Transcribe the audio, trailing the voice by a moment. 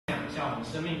像我们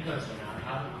生命课程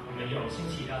啊，我们有星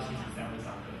期一到星期三会上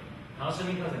课，然后生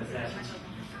命课程是在星期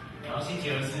一，然后星期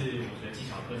二是我们的技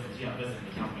巧课程。技巧课程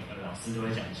像每个老师都会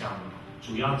讲一下我们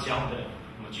主要教的，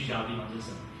我们聚焦的地方是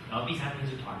什么。然后第三天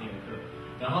是团练课，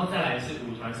然后再来是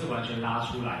舞团是完全拉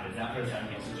出来的，在2、3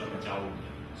天是专门教舞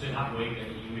的，所以它不会跟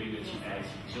音乐乐器在一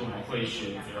起，所以我们会选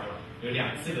择有2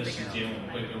次的时间，我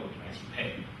们会跟舞团一起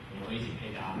配，我们会一起配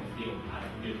搭练舞和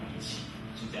乐团一起，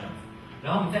是这样子。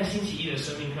然后我们在星期一的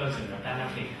生命课程呢，大家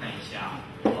可以看一下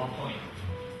PowerPoint，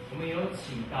 我们有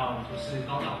请到就是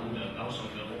高岛屋的高手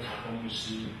的翁华峰牧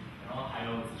师，然后还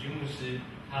有子君牧师，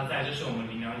他在就是我们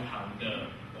灵粮堂的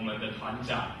我们的团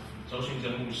长周训真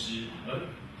牧师，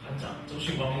团长周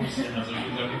训光牧师还有周训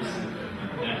真牧师，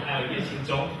还有叶清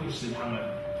忠牧师他们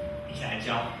一起来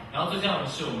教。然后最重要的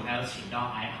是，我们还有请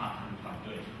到 IHA 他们团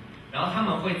队，然后他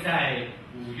们会在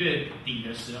5月底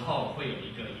的时候会有一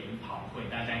个研讨会，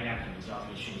大家应该可能知道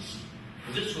这个讯息。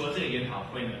可是除了这个研讨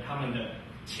会呢，他们的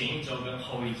前一周跟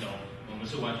后一周，我们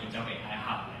是完全交给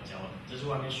IHA 来教的，这是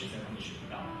外面学生他们学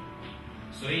不到的，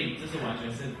所以这是完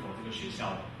全是否这个学校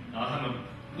的。然后他们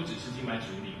不只是敬拜主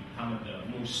领，他们的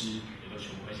牧师也都全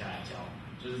部会下来教，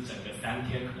就是整个3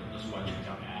天可能都是完全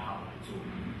交给IHA来做，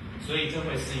所以这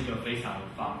会是一个非常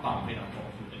棒、非常丰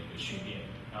富的一个训练。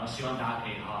然后希望大家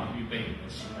可以好好预备你们的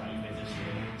心来预备这些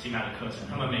敬拜的课程。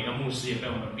他们每个牧师也被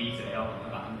我们逼着要赶快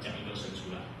把他们讲义都生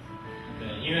出来，对，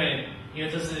因为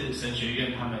这是神学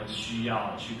院他们需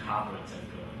要去 cover 整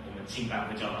个我们敬拜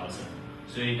会教导者，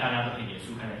所以大家都很严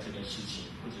肃看待这件事情，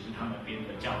不只是他们编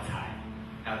的教材，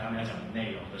还有他们要讲的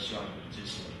内容，都希望有一致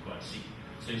性、有一贯性。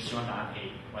所以希望大家可以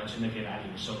完全的可以来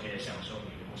领受，可以享受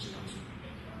每个牧师他们所预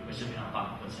备的，也是非常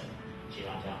棒的课程。谢谢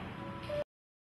大家。